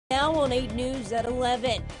Now on 8 News at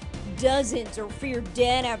 11. Dozens are feared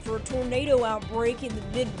dead after a tornado outbreak in the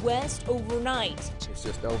Midwest overnight. It's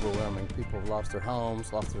just overwhelming. People have lost their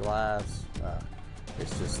homes, lost their lives.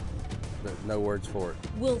 It's just, there's no words for it.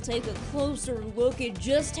 We'll take a closer look at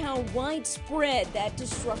just how widespread that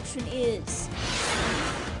destruction is.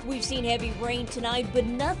 We've seen heavy rain tonight, but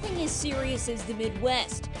nothing as serious as the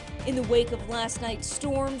Midwest. In the wake of last night's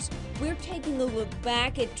storms, we're taking a look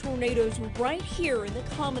back at tornadoes right here in the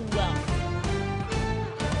Commonwealth.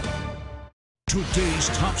 Today's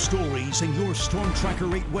top stories and your Storm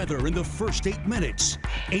Tracker 8 weather in the first 8 minutes.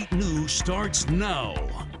 8 News starts now.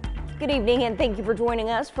 Good evening and thank you for joining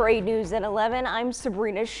us for 8 News at 11. I'm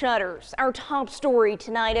Sabrina Shutters. Our top story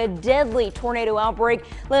tonight, a deadly tornado outbreak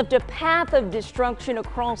left a path of destruction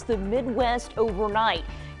across the Midwest overnight.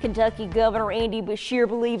 Kentucky Governor Andy Beshear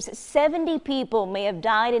believes 70 people may have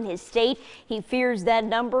died in his state. He fears that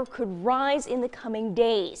number could rise in the coming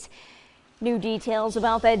days. New details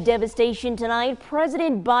about that devastation tonight.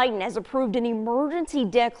 President Biden has approved an emergency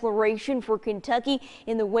declaration for Kentucky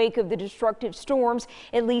in the wake of the destructive storms.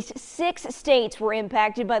 At least 6 states were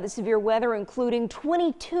impacted by the severe weather, including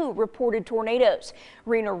 22 reported tornadoes.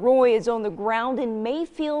 Rena Roy is on the ground in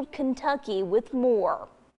Mayfield, Kentucky with more.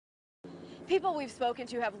 People we've spoken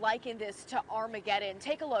to have likened this to Armageddon.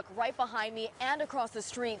 Take a look right behind me and across the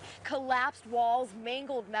street. Collapsed walls,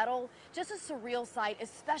 mangled metal. Just a surreal sight,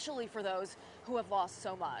 especially for those who have lost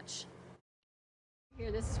so much.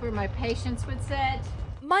 Here, this is where my patients would sit.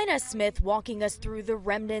 Mina Smith walking us through the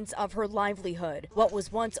remnants of her livelihood. What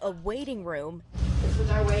was once a waiting room. This was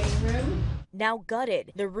our waiting room. Now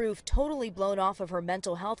gutted. The roof totally blown off of her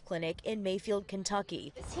mental health clinic in Mayfield,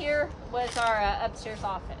 Kentucky. This here was our upstairs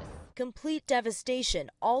office. Complete devastation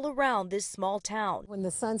all around this small town. When the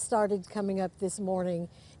sun started coming up this morning,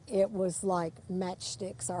 it was like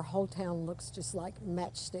matchsticks. Our whole town looks just like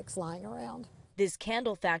matchsticks lying around. This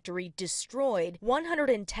candle factory destroyed.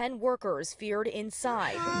 110 workers feared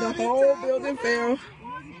inside. The whole building fell.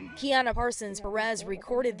 Kiana Parsons Perez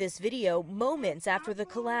recorded this video moments after the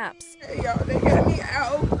collapse. Hey, y'all, they got me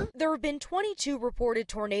out. There have been 22 reported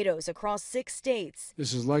tornadoes across 6 states.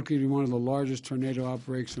 This is likely to be one of the largest tornado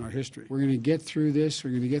outbreaks in our history. We're going to get through this.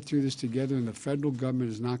 We're going to get through this together, and the federal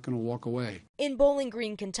government is not going to walk away. In Bowling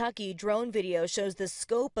Green, Kentucky, drone video shows the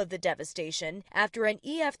scope of the devastation after an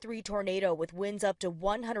EF3 tornado with winds up to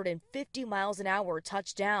 150 miles an hour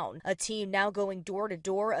touched down. A team now going door to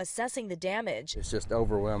door assessing the damage. It's just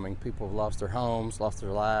overwhelming. People have lost their homes, lost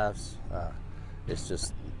their lives. It's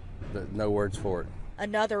just, no words for it.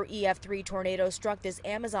 Another EF3 tornado struck this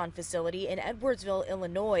Amazon facility in Edwardsville,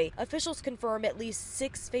 Illinois. Officials confirm at least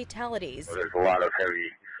 6 fatalities. There's a lot of heavy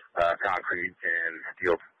concrete and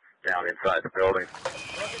steel down inside the building.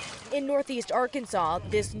 In northeast Arkansas,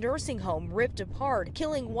 this nursing home ripped apart,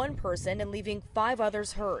 killing 1 person and leaving 5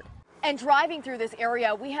 others hurt. And driving through this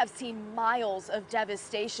area, we have seen miles of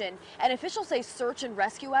devastation, and officials say search and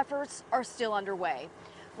rescue efforts are still underway.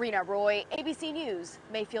 Rena Roy, ABC News,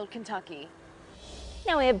 Mayfield, Kentucky.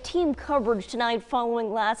 Now we have team coverage tonight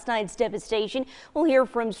following last night's devastation. We'll hear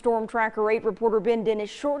from Storm Tracker 8 reporter Ben Dennis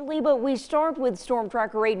shortly, but we start with Storm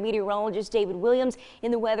Tracker 8 meteorologist David Williams in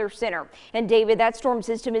the Weather Center. And David, that storm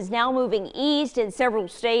system is now moving east, and several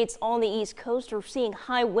states on the East Coast are seeing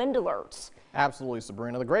high wind alerts. Absolutely,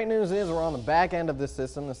 Sabrina. The great news is we're on the back end of this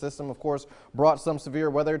system. The system, of course, brought some severe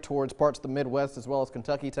weather towards parts of the Midwest as well as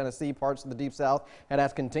Kentucky, Tennessee, parts of the Deep South, and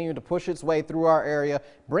has continued to push its way through our area,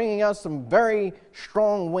 bringing us some very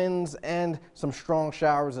strong winds and some strong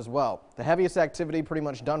showers as well. The heaviest activity pretty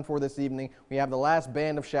much done for this evening. We have the last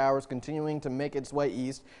band of showers continuing to make its way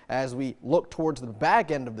east as we look towards the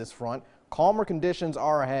back end of this front. Calmer conditions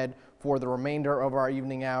are ahead for the remainder of our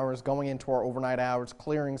evening hours, going into our overnight hours,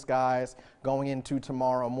 clearing skies, going into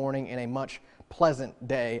tomorrow morning in a much pleasant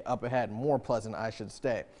day up ahead, more pleasant, I should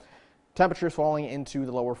say. Temperatures falling into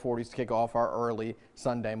the lower 40s to kick off our early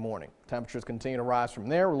Sunday morning. Temperatures continue to rise from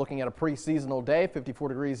there. We're looking at a pre-seasonal day, 54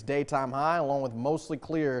 degrees daytime high, along with mostly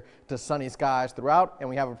clear to sunny skies throughout. And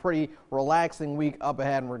we have a pretty relaxing week up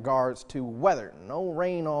ahead in regards to weather. No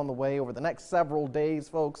rain on the way over the next several days,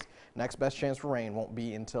 folks. Next best chance for rain won't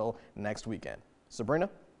be until next weekend. Sabrina?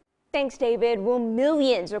 Thanks, David. Well,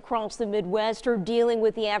 millions across the Midwest are dealing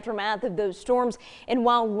with the aftermath of those storms. And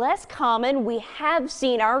while less common, we have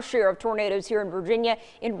seen our share of tornadoes here in Virginia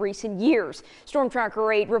in recent years. Storm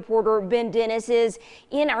Tracker 8 reporter Ben Dennis is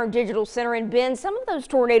in our digital center. And Ben, some of those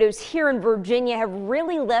tornadoes here in Virginia have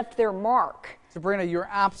really left their mark. Sabrina, you're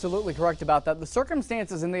absolutely correct about that. The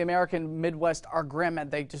circumstances in the American Midwest are grim, and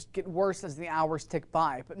they just get worse as the hours tick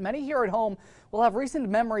by. But many here at home will have recent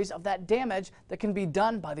memories of that damage that can be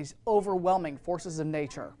done by these overwhelming forces of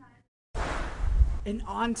nature. An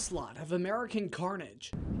onslaught of American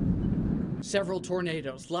carnage. Several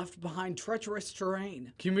tornadoes left behind treacherous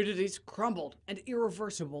terrain, communities crumbled, and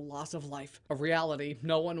irreversible loss of life. A reality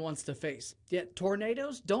no one wants to face. Yet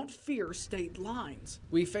tornadoes don't fear state lines.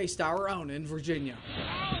 We faced our own in Virginia.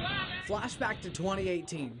 Flashback to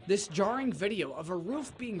 2018. This jarring video of a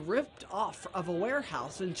roof being ripped off of a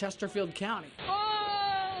warehouse in Chesterfield County.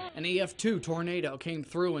 An EF2 tornado came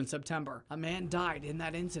through in September. A man died in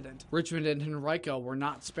that incident. Richmond and Henrico were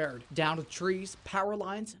not spared. Downed trees, power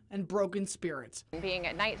lines, and broken spirits. Being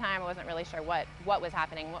at nighttime, I wasn't really sure what was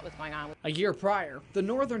happening, what was going on. A year prior, the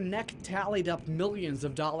Northern Neck tallied up millions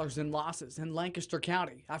of dollars in losses in Lancaster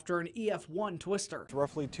County after an EF1 twister.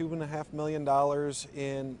 Roughly $2.5 million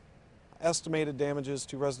in estimated damages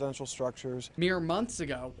to residential structures. Mere months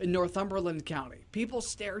ago in Northumberland County, people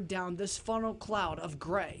stared down this funnel cloud of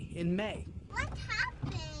gray in May. What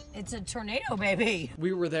happened? It's a tornado, baby.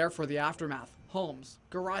 We were there for the aftermath. Homes,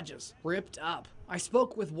 garages, ripped up. I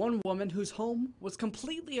spoke with one woman whose home was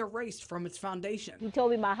completely erased from its foundation. He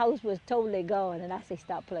told me my house was totally gone, and I said,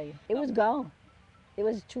 stop playing. It was gone. It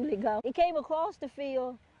was truly gone. It came across the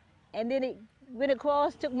field, and then it went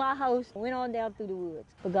across, took my house, went on down through the woods.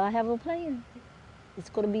 But God have a plan. It's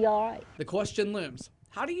going to be all right. The question looms.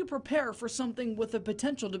 How do you prepare for something with the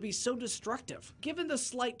potential to be so destructive? Given the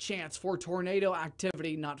slight chance for tornado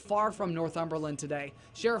activity not far from Northumberland today,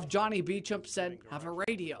 Sheriff Johnny Beecham said, have a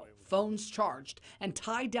radio, phones charged, and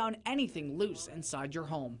tie down anything loose inside your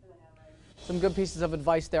home. Some good pieces of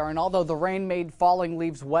advice there, and although the rain made falling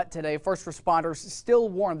leaves wet today, first responders still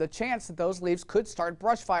warn the chance that those leaves could start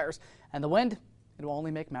brush fires, and the wind, it will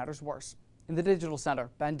only make matters worse. In the Digital Center,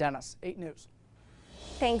 Ben Dennis, 8 News.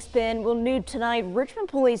 Thanks, Ben. Well, new tonight, Richmond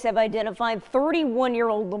police have identified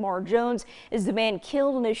 31-year-old Lamar Jones as the man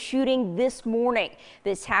killed in a shooting this morning.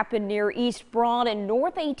 This happened near East Broad and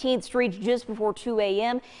North 18th Street just before 2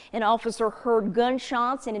 a.m. An officer heard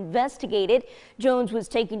gunshots and investigated. Jones was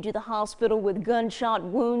taken to the hospital with gunshot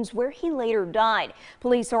wounds where he later died.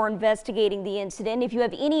 Police are investigating the incident. If you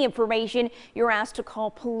have any information, you're asked to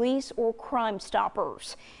call police or Crime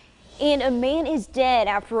Stoppers. And a man is dead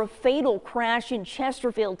after a fatal crash in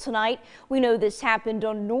Chesterfield tonight. We know this happened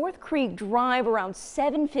on North Creek Drive around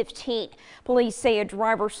 7:15. Police say a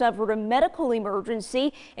driver suffered a medical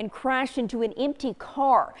emergency and crashed into an empty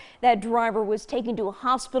car. That driver was taken to a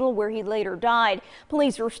hospital where he later died.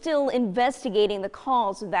 Police are still investigating the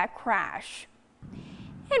cause of that crash.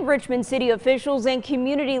 And Richmond city officials and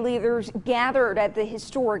community leaders gathered at the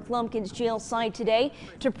historic Lumpkins jail site today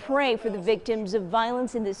to pray for the victims of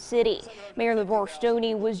violence in the city. Mayor LeVar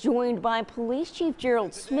Stoney was joined by Police Chief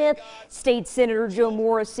Gerald Smith, State Senator Joe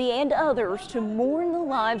Morrissey, and others to mourn the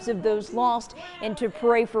lives of those lost and to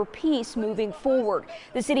pray for peace moving forward.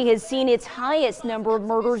 The city has seen its highest number of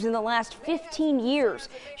murders in the last 15 years.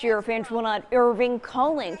 Sheriff Antoinette Irving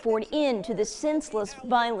calling for an end to the senseless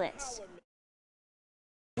violence.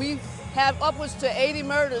 We have upwards to 80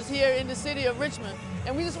 murders here in the city of Richmond,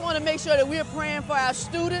 and we just want to make sure that we're praying for our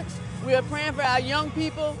students, we are praying for our young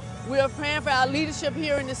people, we are praying for our leadership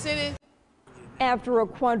here in the city. After a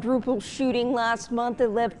quadruple shooting last month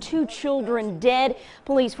that left 2 children dead,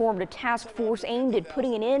 police formed a task force aimed at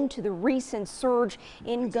putting an end to the recent surge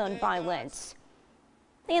in gun violence.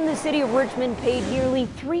 And the city of Richmond paid nearly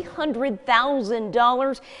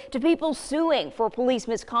 $300,000 to people suing for police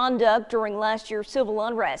misconduct during last year's civil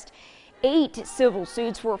unrest. 8 civil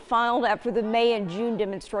suits were filed after the May and June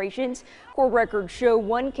demonstrations. Court records show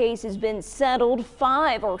 1 case has been settled,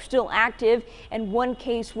 5 are still active, and 1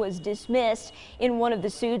 case was dismissed. In one of the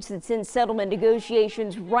suits that's in settlement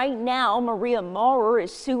negotiations right now, Maria Maurer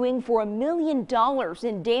is suing for $1 million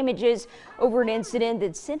in damages over an incident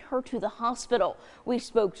that sent her to the hospital. We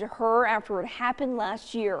spoke to her after it happened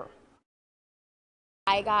last year.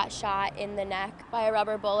 I got shot in the neck by a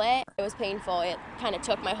rubber bullet. It was painful. It kind of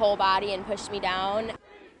took my whole body and pushed me down.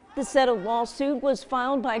 The settled lawsuit was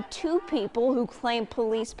filed by 2 people who claim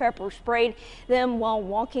police pepper sprayed them while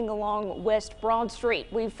walking along West Broad Street.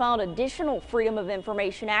 We filed additional Freedom of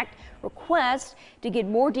Information Act requests to get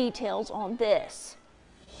more details on this.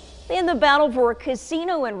 And the battle for a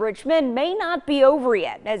casino in Richmond may not be over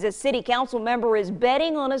yet, as a city council member is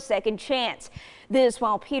betting on a second chance. This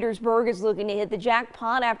while Petersburg is looking to hit the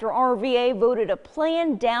jackpot after RVA voted a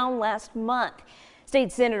plan down last month. State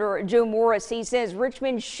Senator Joe Morrissey says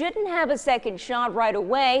Richmond shouldn't have a second shot right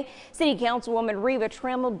away. City Councilwoman Reva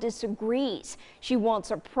Trammell disagrees. She wants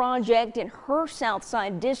a project in her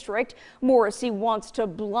Southside district. Morrissey wants to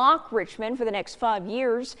block Richmond for the next 5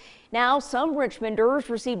 years. Now, some Richmonders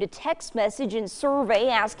received a text message and survey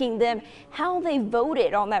asking them how they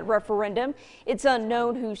voted on that referendum. It's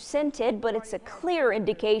unknown who sent it, but it's a clear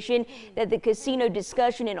indication that the casino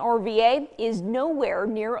discussion in RVA is nowhere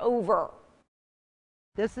near over.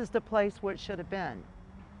 This is the place where it should have been,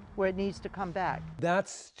 where it needs to come back.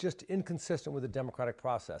 That's just inconsistent with the democratic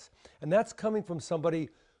process. And that's coming from somebody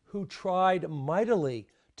who tried mightily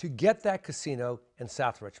to get that casino in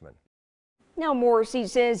South Richmond. Now, Morrissey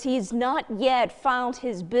says he's not yet filed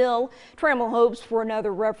his bill. Trammell hopes for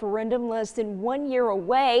another referendum less than 1 year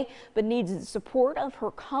away, but needs the support of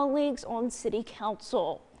her colleagues on City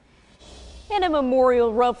Council. And a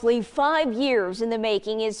memorial roughly 5 years in the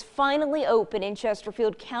making is finally open in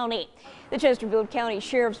Chesterfield County. The Chesterfield County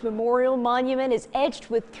Sheriff's Memorial Monument is etched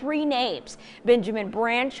with 3 names: Benjamin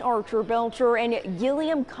Branch, Archer Belcher, and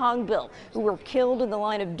Gilliam Cogbill, who were killed in the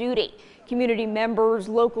line of duty. Community members,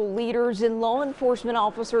 local leaders, and law enforcement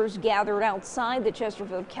officers gathered outside the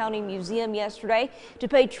Chesterfield County Museum yesterday to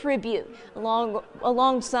pay tribute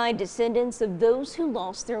alongside descendants of those who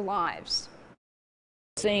lost their lives.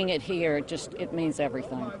 Seeing it here, it means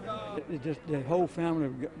everything. The whole family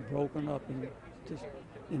got broken up in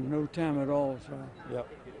no time at all. So yep.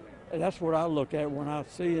 That's what I look at when I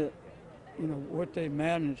see it. You know what they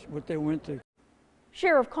managed, what they went through.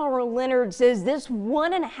 Sheriff Carl Leonard says this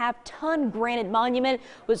 1.5-ton granite monument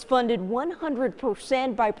was funded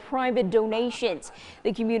 100% by private donations.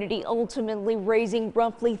 The community ultimately raising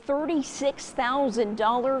roughly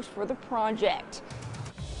 $36,000 for the project.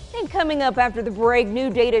 And coming up after the break, new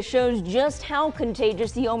data shows just how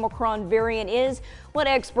contagious the Omicron variant is, what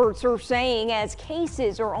experts are saying as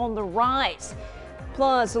cases are on the rise.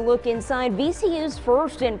 Plus, a look inside VCU's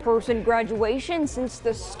first in-person graduation since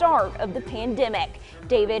the start of the pandemic.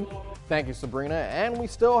 David. Thank you, Sabrina. And we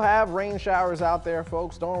still have rain showers out there,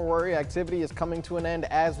 folks. Don't worry, activity is coming to an end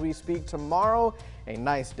as we speak. Tomorrow, a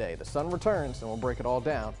nice day. The sun returns, and we'll break it all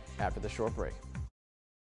down after the short break.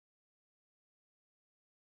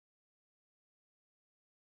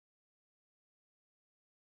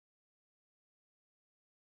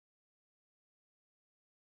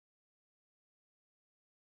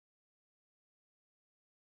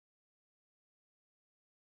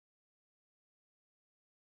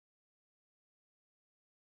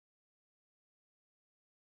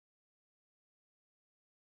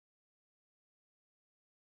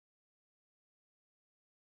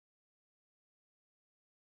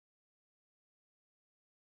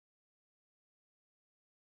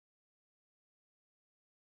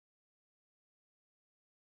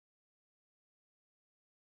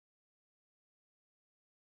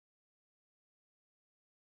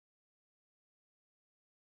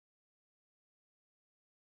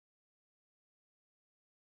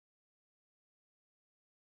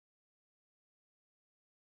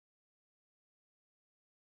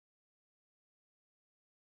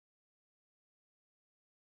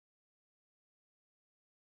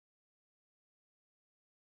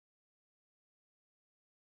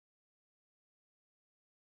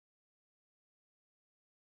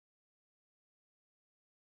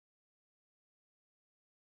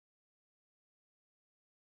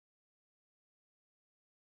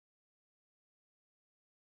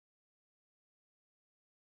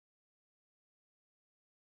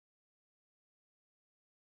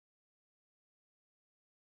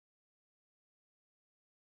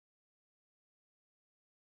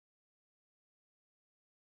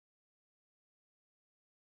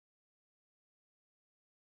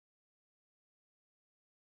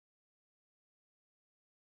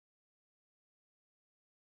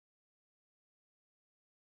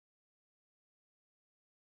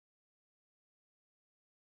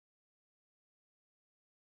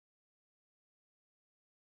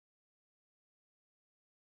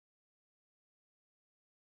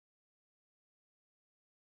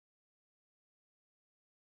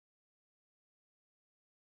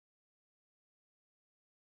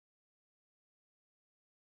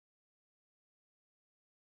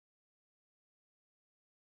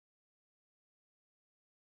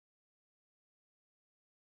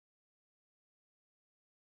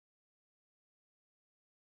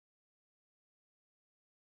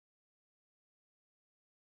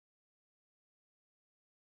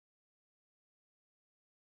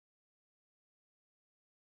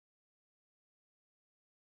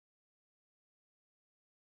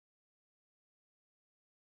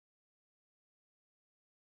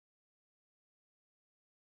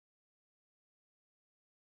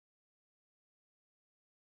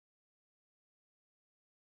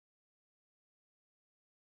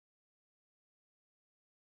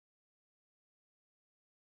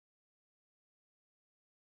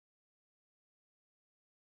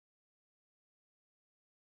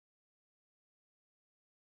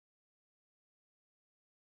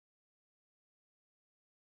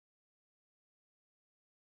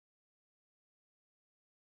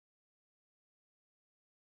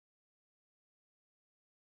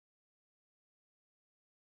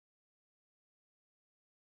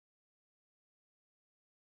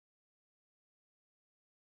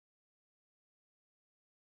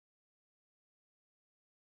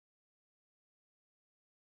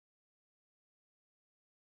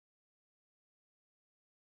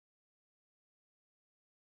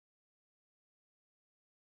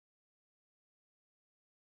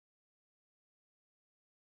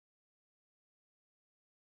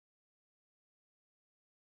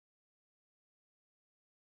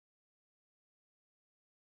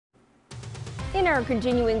 In our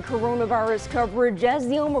continuing coronavirus coverage, as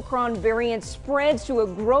the Omicron variant spreads to a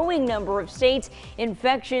growing number of states,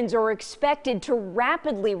 infections are expected to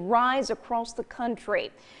rapidly rise across the country.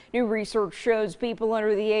 New research shows people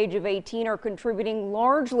under the age of 18 are contributing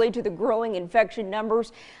largely to the growing infection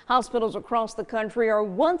numbers. Hospitals across the country are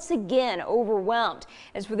once again overwhelmed.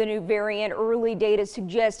 As for the new variant, early data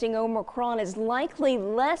suggesting Omicron is likely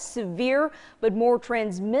less severe but more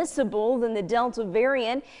transmissible than the Delta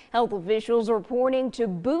variant. Health officials are pointing to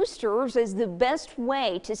boosters as the best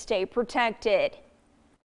way to stay protected.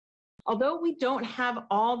 Although we don't have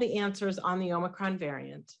all the answers on the Omicron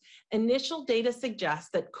variant, initial data suggests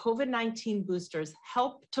that COVID-19 boosters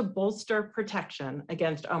help to bolster protection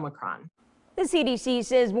against Omicron. The CDC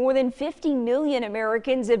says more than 50 million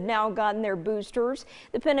Americans have now gotten their boosters.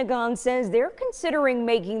 The Pentagon says they're considering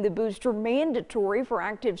making the booster mandatory for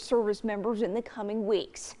active service members in the coming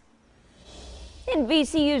weeks. And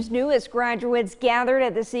VCU's newest graduates gathered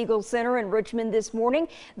at the Siegel Center in Richmond this morning,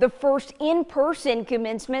 the first in-person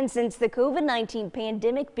commencement since the COVID-19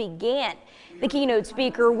 pandemic began. The keynote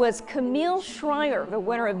speaker was Camille Schreier, the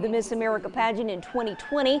winner of the Miss America pageant in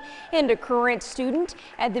 2020 and a current student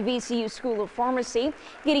at the VCU School of Pharmacy.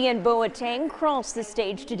 Gideon Boateng crossed the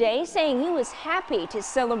stage today, saying he was happy to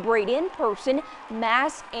celebrate in person,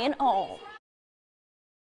 mask and all.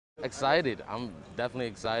 Excited. I'm definitely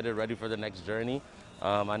excited, ready for the next journey.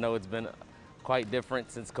 I know it's been quite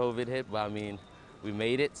different since COVID hit, but I mean, we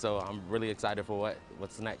made it, so I'm really excited for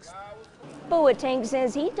what's next. Boateng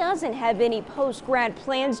says he doesn't have any post-grad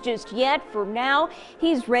plans just yet. For now,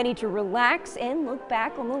 he's ready to relax and look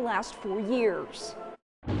back on the last 4 years.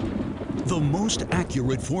 The most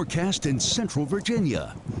accurate forecast in Central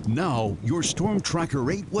Virginia. Now, your Storm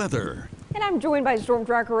Tracker 8 weather. And I'm joined by Storm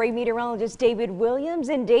Tracker 8 meteorologist David Williams.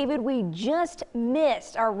 And David, we just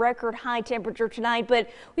missed our record high temperature tonight, but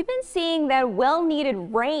we've been seeing that well-needed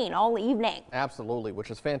rain all evening. Absolutely,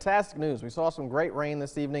 which is fantastic news. We saw some great rain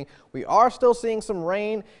this evening. We are still seeing some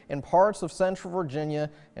rain in parts of Central Virginia,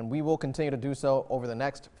 and we will continue to do so over the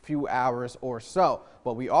next few hours or so.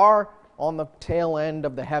 But we are on the tail end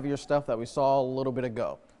of the heavier stuff that we saw a little bit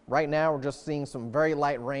ago. Right now, we're just seeing some very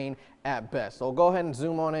light rain at best. So go ahead and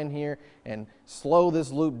zoom on in here and slow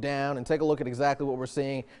this loop down and take a look at exactly what we're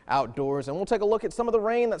seeing outdoors. And we'll take a look at some of the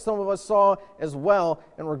rain that some of us saw as well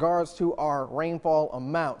in regards to our rainfall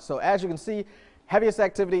amount. So as you can see, heaviest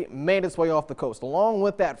activity made its way off the coast along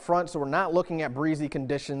with that front, so we're not looking at breezy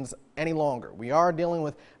conditions any longer. We are dealing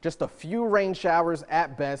with just a few rain showers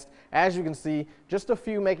at best. As you can see, just a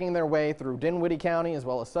few making their way through Dinwiddie County as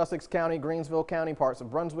well as Sussex County, Greensville County, parts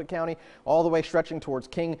of Brunswick County, all the way stretching towards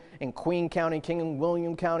King and Queen County, King and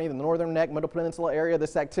William County, the Northern Neck, Middle Peninsula area.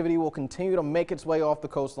 This activity will continue to make its way off the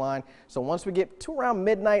coastline. So once we get to around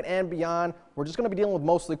midnight and beyond, we're just going to be dealing with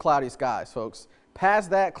mostly cloudy skies, folks. Past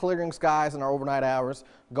that, clearing skies in our overnight hours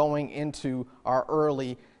going into our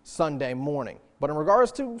early Sunday morning. But in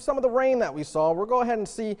regards to some of the rain that we saw, we'll go ahead and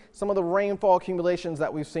see some of the rainfall accumulations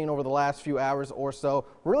that we've seen over the last few hours or so.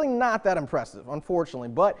 Really not that impressive, unfortunately,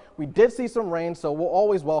 but we did see some rain, so we'll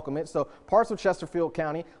always welcome it. So parts of Chesterfield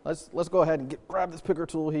County, let's go ahead and grab this picker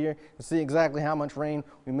tool here and see exactly how much rain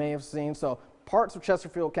we may have seen. So parts of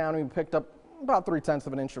Chesterfield County, we picked up about 3/10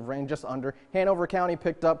 of an inch of rain, just under. Hanover County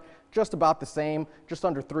picked up just about the same, just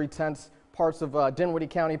under 3/10. Parts of Dinwiddie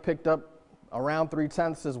County picked up around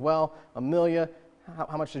 3/10 as well. Amelia,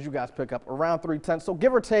 how much did you guys pick up? Around 3/10. So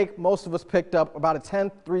give or take, most of us picked up about a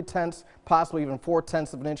 10th, 3/10, possibly even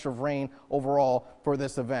 4/10 of an inch of rain overall for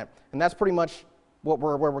this event. And that's pretty much where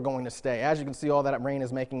we're going to stay. As you can see, all that rain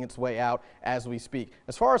is making its way out as we speak.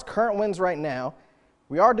 As far as current winds right now,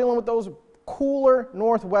 we are dealing with those cooler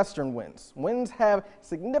northwestern winds. Winds have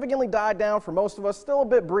significantly died down for most of us. Still a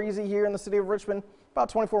bit breezy here in the city of Richmond, about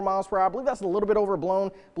 24 miles per hour. I believe that's a little bit overblown.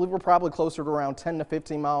 I believe we're probably closer to around 10 to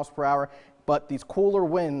 15 miles per hour. But these cooler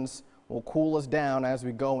winds will cool us down as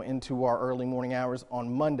we go into our early morning hours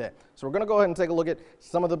on Monday. So we're going to go ahead and take a look at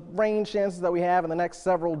some of the rain chances that we have in the next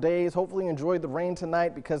several days. Hopefully you enjoyed the rain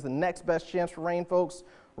tonight, because the next best chance for rain, folks,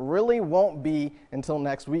 really won't be until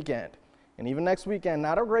next weekend. And even next weekend,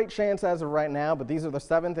 not a great chance as of right now, but these are the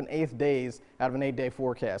 7th and 8th days out of an 8-day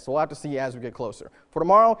forecast. So we'll have to see as we get closer. For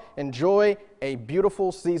tomorrow, enjoy a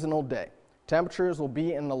beautiful seasonal day. Temperatures will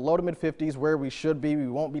be in the low to mid 50s where we should be. We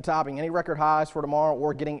won't be topping any record highs for tomorrow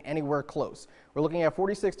or getting anywhere close. We're looking at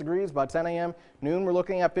 46 degrees by 10 a.m. Noon, we're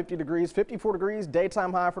looking at 50 degrees, 54 degrees,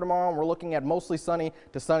 daytime high for tomorrow, and we're looking at mostly sunny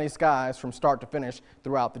to sunny skies from start to finish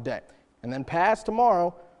throughout the day. And then past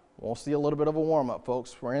tomorrow, We'll see a little bit of a warm-up,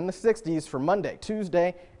 folks. We're in the 60s for Monday,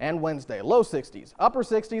 Tuesday, and Wednesday. Low 60s, upper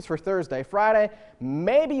 60s for Thursday. Friday,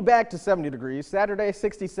 maybe back to 70 degrees. Saturday,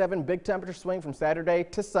 67. Big temperature swing from Saturday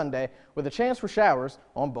to Sunday with a chance for showers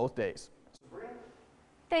on both days.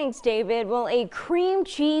 Thanks, David. Well, a cream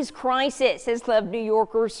cheese crisis has left New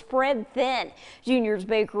Yorkers spread thin. Junior's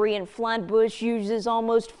Bakery in Flatbush uses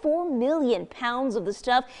almost 4 million pounds of the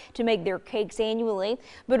stuff to make their cakes annually.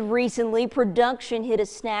 But recently, production hit a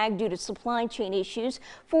snag due to supply chain issues.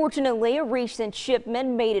 Fortunately, a recent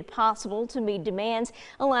shipment made it possible to meet demands,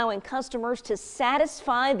 allowing customers to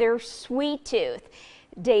satisfy their sweet tooth.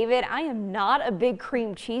 David, I am not a big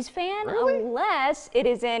cream cheese fan unless it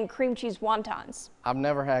is in cream cheese wontons. I've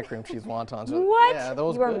never had cream cheese wontons. What? Yeah,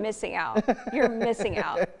 those you are good. missing out. You're missing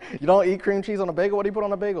out. You don't eat cream cheese on a bagel? What do you put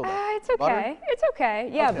on a bagel? It's okay. Butter? It's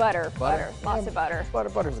okay. Yeah, okay. Butter. Lots of butter.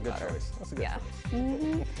 Butter's a good choice. That's a good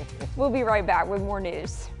choice. We'll be right back with more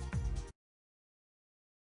news.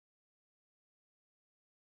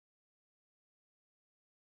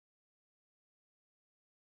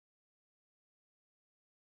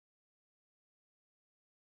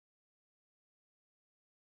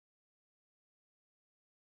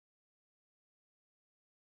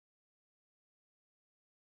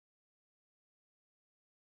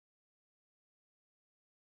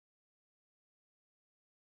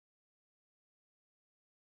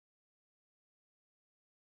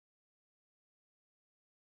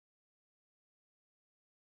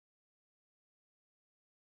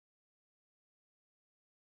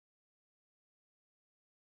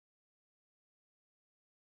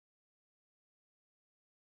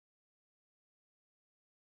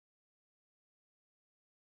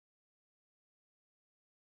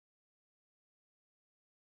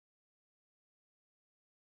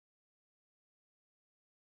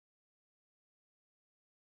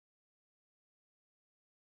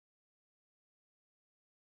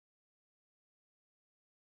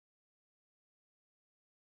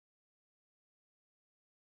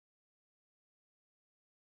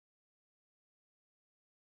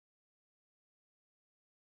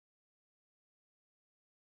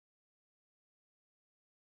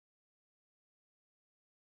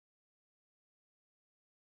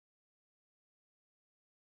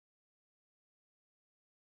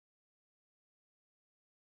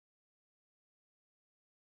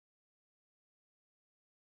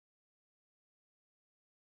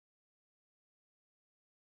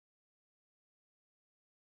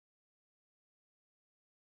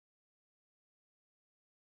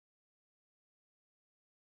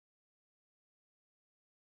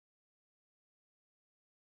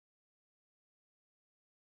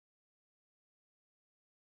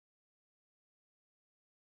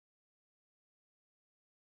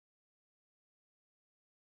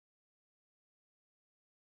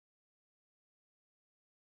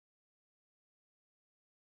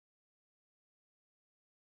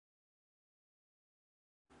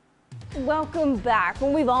 Welcome back.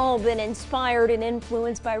 Well, we've all been inspired and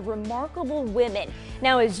influenced by remarkable women.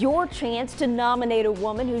 Now is your chance to nominate a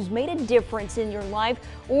woman who's made a difference in your life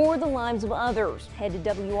or the lives of others. Head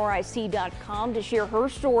to WRIC.com to share her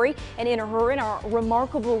story and enter her in our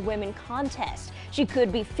Remarkable Women contest. She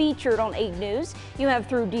could be featured on 8 News. You have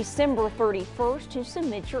through December 31st to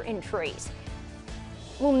submit your entries.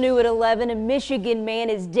 Well, new at 11, a Michigan man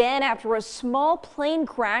is dead after a small plane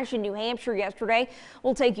crash in New Hampshire yesterday.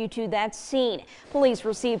 We'll take you to that scene. Police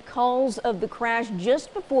received calls of the crash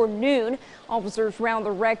just before noon. Officers found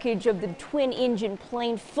the wreckage of the twin-engine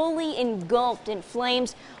plane fully engulfed in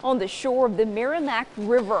flames on the shore of the Merrimack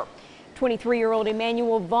River. 23-year-old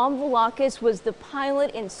Emmanuel Von Velakis was the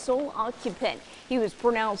pilot and sole occupant. He was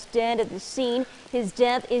pronounced dead at the scene. His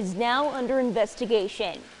death is now under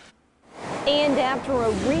investigation. And after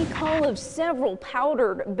a recall of several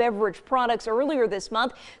powdered beverage products earlier this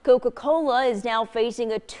month, Coca-Cola is now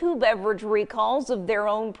facing 2 beverage recalls of their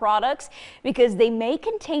own products because they may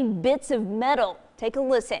contain bits of metal. Take a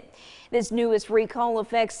listen. This newest recall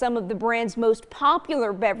affects some of the brand's most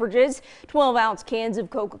popular beverages. 12-ounce cans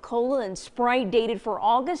of Coca-Cola and Sprite dated for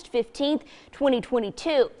August 15th,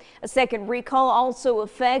 2022. A second recall also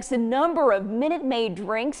affects a number of Minute Maid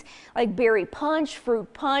drinks like berry punch,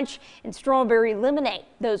 fruit punch, and strawberry lemonade.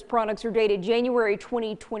 Those products are dated January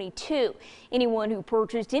 2022. Anyone who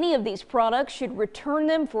purchased any of these products should return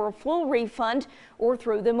them for a full refund or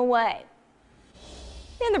throw them away.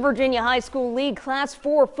 And the Virginia High School League Class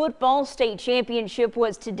 4 football state championship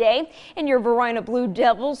was today, and your Varina Blue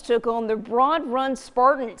Devils took on the Broad Run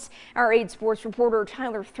Spartans. Our 8 Sports reporter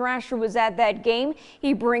Tyler Thrasher was at that game.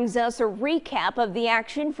 He brings us a recap of the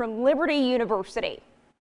action from Liberty University.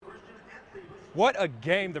 What a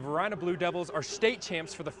game. The Varina Blue Devils are state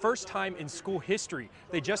champs for the first time in school history.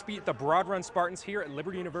 They just beat the Broad Run Spartans here at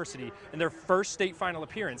Liberty University in their first state final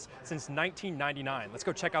appearance since 1999. Let's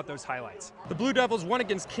go check out those highlights. The Blue Devils won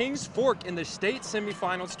against Kings Fork in the state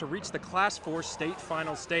semifinals to reach the Class 4 state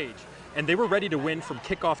final stage. And they were ready to win from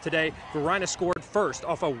kickoff today. Varina scored first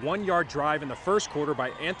off a 1-yard drive in the first quarter by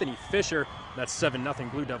Anthony Fisher. That's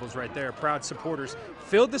 7-0 Blue Devils right there. Proud supporters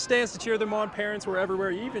filled the stands to cheer them on. Parents were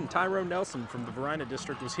everywhere. Even Tyrone Nelson from the Varina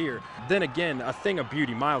district was here. Then again, a thing of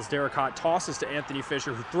beauty. Miles Derricott tosses to Anthony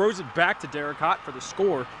Fisher, who throws it back to Derricott for the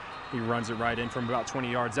score. He runs it right in from about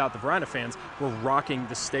 20 yards out. The Varina fans were rocking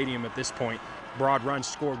the stadium at this point. Broad Run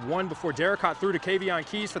scored one before Derricott threw to Kavion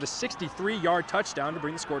Keys for the 63-yard touchdown to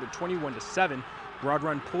bring the score to 21-7. Broad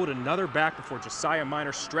Run pulled another back before Josiah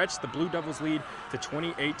Minor stretched the Blue Devils lead to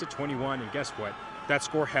 28-21. And guess what? That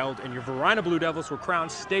score held, and your Varina Blue Devils were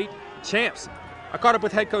crowned state champs. I caught up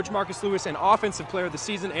with head coach Marcus Lewis and offensive player of the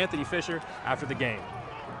season, Anthony Fisher, after the game.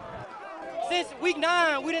 Since week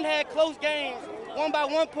 9, we didn't have close games. Won by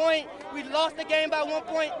 1 point. We lost the game by 1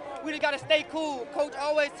 point. We just got to stay cool. Coach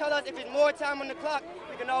always tell us if it's more time on the clock,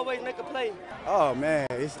 we can always make a play. Oh, man,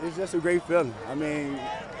 it's just a great feeling. I mean,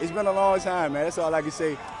 it's been a long time, man. That's all I can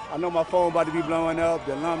say. I know my phone about to be blowing up,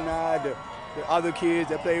 the alumni, the other kids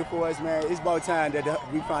that played for us, man. It's about time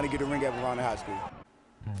that we finally get a ring at Varina High School.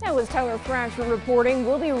 That was Tyler Thrasher reporting.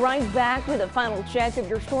 We'll be right back with a final check of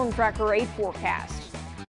your Storm Tracker 8 forecast.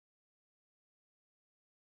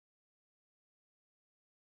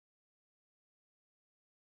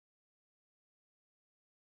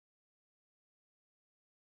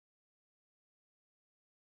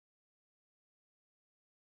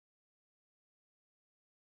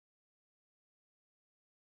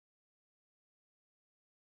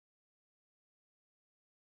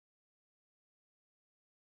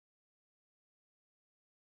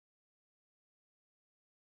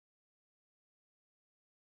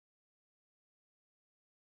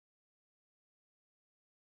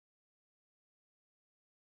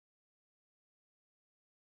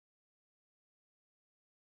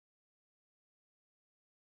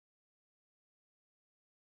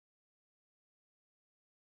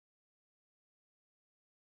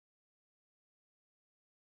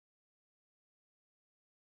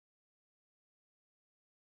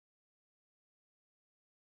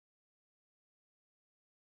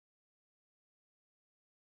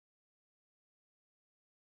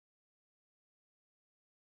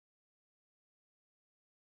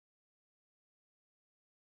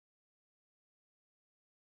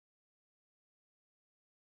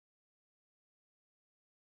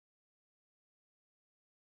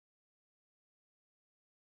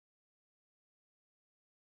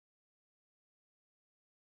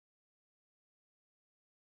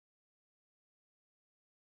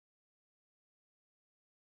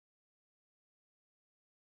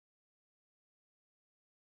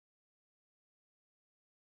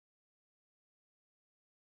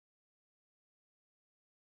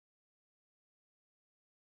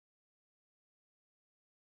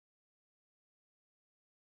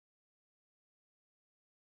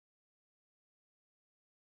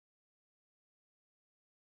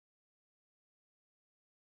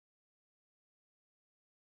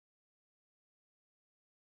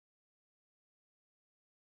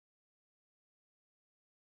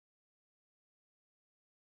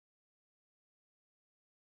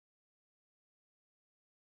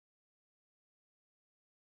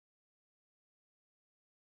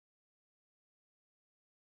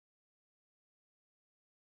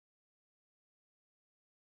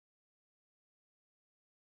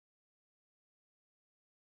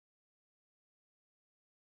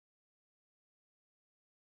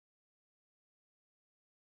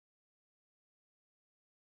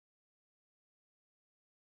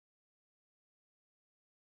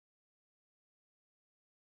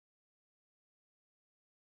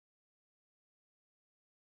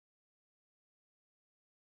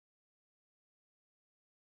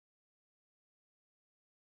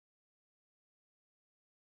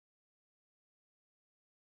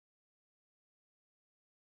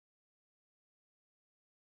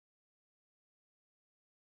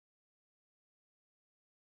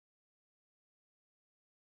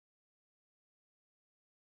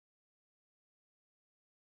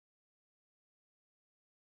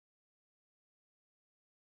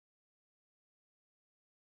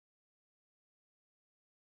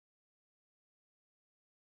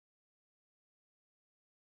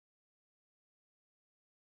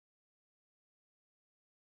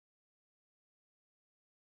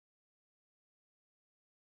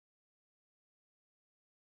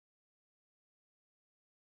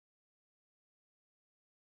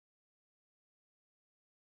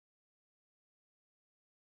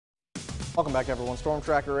 Welcome back, everyone. Storm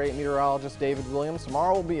Tracker 8 meteorologist David Williams.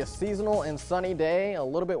 Tomorrow will be a seasonal and sunny day, a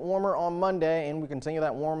little bit warmer on Monday, and we continue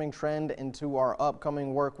that warming trend into our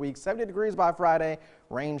upcoming work week. 70 degrees by Friday.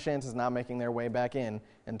 Rain chances not making their way back in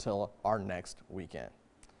until our next weekend.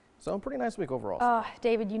 So a pretty nice week overall. Oh,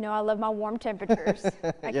 David, you know I love my warm temperatures.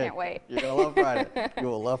 I can't wait. You're going to love Friday. You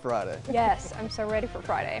will love Friday. Yes, I'm so ready for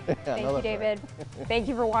Friday. Thank you, David. Thank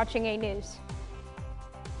you for watching 8 News.